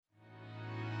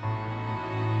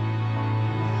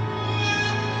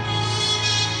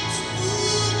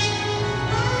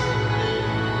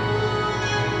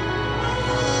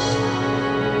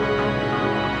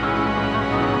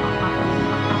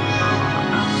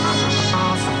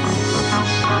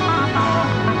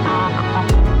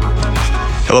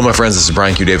Hello, my friends. This is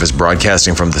Brian Q. Davis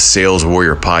broadcasting from the Sales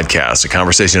Warrior Podcast, a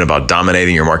conversation about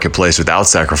dominating your marketplace without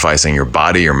sacrificing your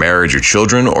body, your marriage, your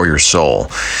children, or your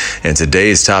soul. And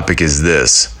today's topic is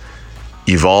this: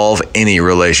 evolve any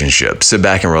relationship. Sit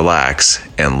back and relax,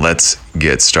 and let's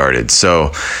get started.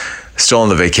 So, still on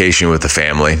the vacation with the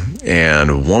family,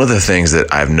 and one of the things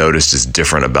that I've noticed is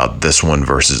different about this one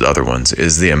versus other ones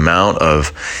is the amount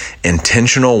of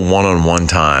intentional one-on-one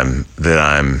time that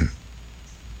I'm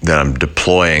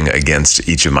deploying against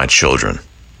each of my children.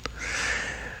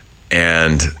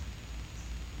 And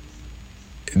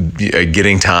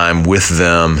getting time with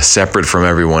them separate from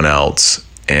everyone else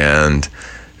and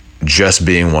just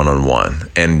being one-on-one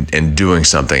and doing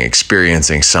something,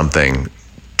 experiencing something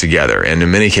together. And in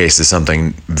many cases,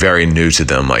 something very new to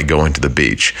them, like going to the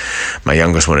beach. My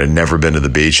youngest one had never been to the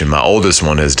beach, and my oldest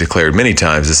one has declared many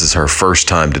times this is her first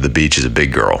time to the beach as a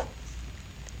big girl.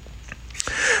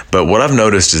 But what I've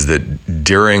noticed is that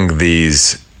during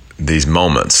these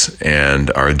moments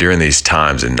or during these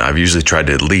times, and I've usually tried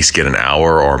to at least get an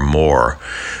hour or more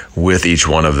with each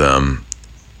one of them,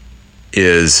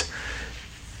 is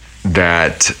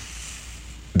that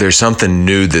there's something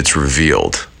new that's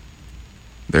revealed.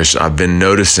 I've been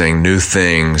noticing new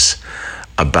things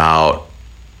about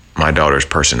my daughter's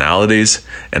personalities,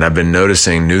 and I've been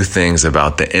noticing new things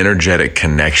about the energetic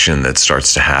connection that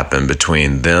starts to happen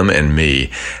between them and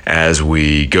me as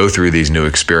we go through these new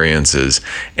experiences,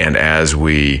 and as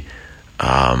there's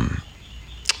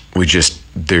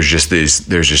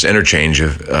just interchange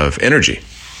of energy,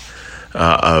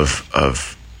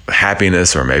 of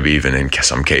happiness, or maybe even in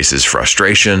some cases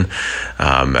frustration,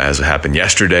 as happened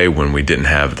yesterday when we didn't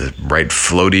have the right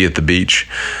floaty at the beach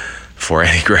for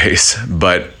Annie Grace.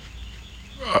 But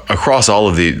across all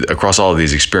of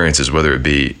these experiences, whether it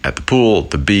be at the pool,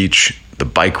 the beach, the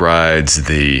bike rides,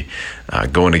 the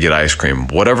going to get ice cream,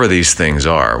 whatever these things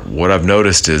are, what I've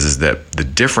noticed is that the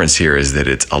difference here is that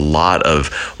it's a lot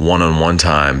of one-on-one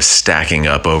time stacking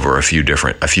up over a few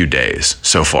days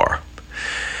so far.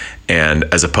 And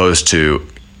as opposed to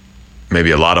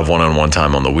maybe a lot of one-on-one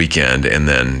time on the weekend and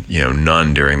then,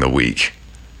 none during the week,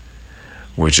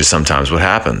 which is sometimes what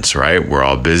happens, right? We're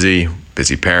all busy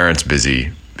parents,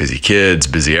 busy kids,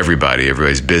 busy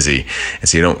everybody's busy. And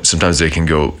so sometimes you can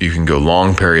go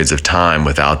long periods of time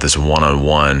without this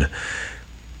one-on-one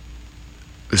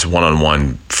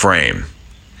frame.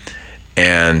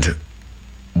 And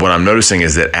what I'm noticing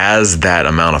is that as that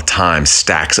amount of time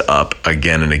stacks up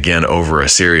again and again over a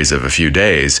series of a few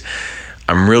days,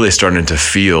 I'm really starting to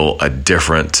feel a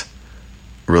different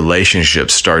relationship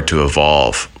start to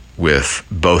evolve with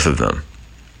both of them.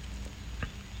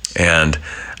 And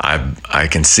I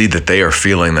can see that they are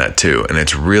feeling that too. And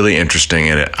it's really interesting.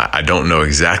 And I don't know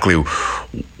exactly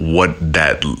what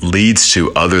that leads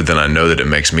to, other than I know that it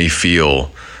makes me feel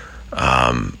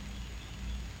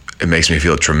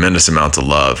tremendous amounts of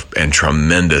love and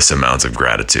tremendous amounts of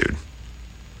gratitude.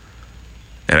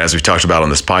 And as we've talked about on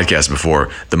this podcast before,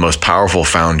 the most powerful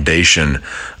foundation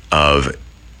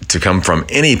to come from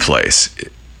any place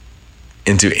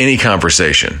into any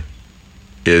conversation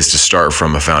is to start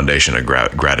from a foundation of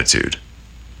gratitude.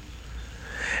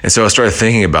 And so I started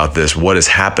thinking about this. What is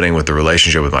happening with the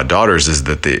relationship with my daughters is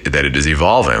that it is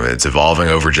evolving. It's evolving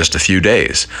over just a few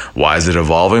days. Why is it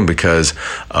evolving? Because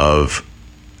of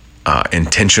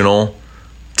intentional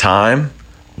time,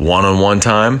 one-on-one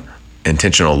time,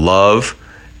 intentional love,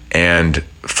 and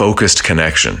focused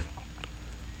connection.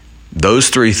 Those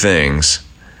three things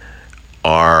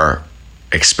are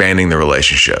expanding the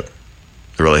relationships.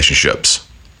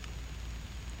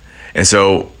 And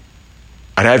so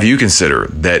I'd have you consider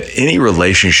that any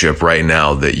relationship right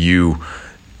now that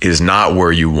is not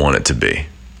where you want it to be,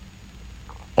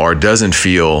 or doesn't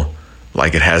feel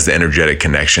like it has the energetic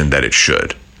connection that it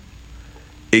should,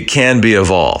 it can be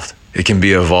evolved. It can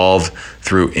be evolved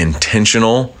through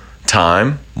intentional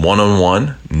time,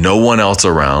 one-on-one, no one else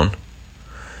around,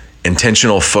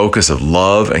 intentional focus of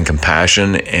love and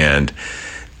compassion and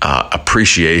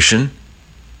appreciation,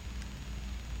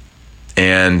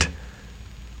 and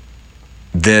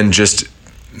then just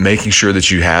making sure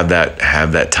that you have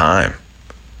that time,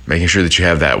 making sure that you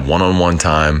have that one-on-one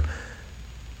time,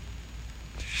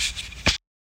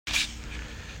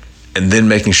 and then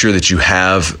making sure that you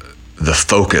have the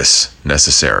focus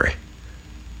necessary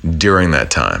during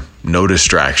that time. No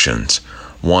distractions,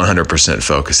 100%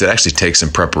 focus. It actually takes some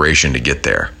preparation to get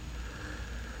there.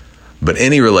 But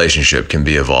any relationship can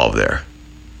be evolved there.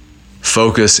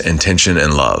 Focus, intention,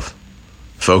 and love.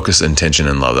 Focus, intention,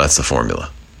 and love. That's the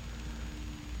formula.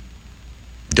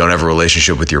 Don't have a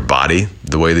relationship with your body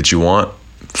the way that you want.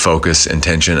 focus,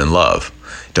 intention, and love.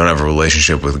 Don't have a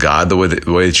relationship with God the way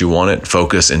that you want it,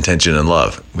 focus, intention, and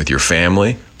love. With your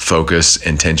family, focus,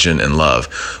 intention, and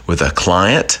love. With a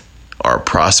client or a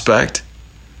prospect,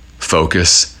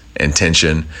 focus,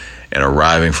 intention, and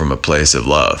arriving from a place of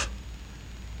love.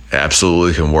 It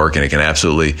absolutely can work, and it can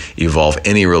absolutely evolve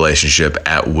any relationship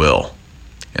at will.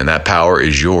 And that power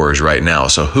is yours right now.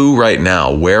 So who right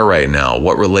now, where right now,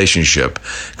 what relationship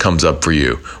comes up for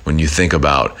you when you think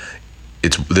about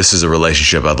this is a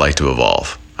relationship I'd like to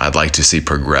evolve. I'd like to see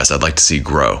progress. I'd like to see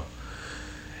grow.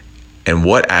 And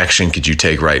what action could you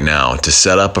take right now to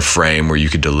set up a frame where you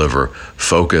could deliver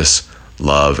focus,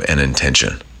 love, and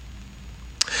intention?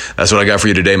 That's what I got for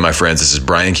you today, my friends. This is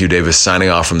Brian Q. Davis signing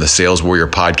off from the Sales Warrior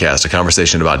Podcast, a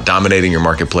conversation about dominating your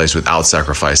marketplace without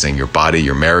sacrificing your body,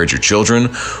 your marriage, your children,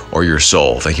 or your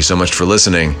soul. Thank you so much for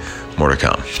listening. More to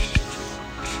come.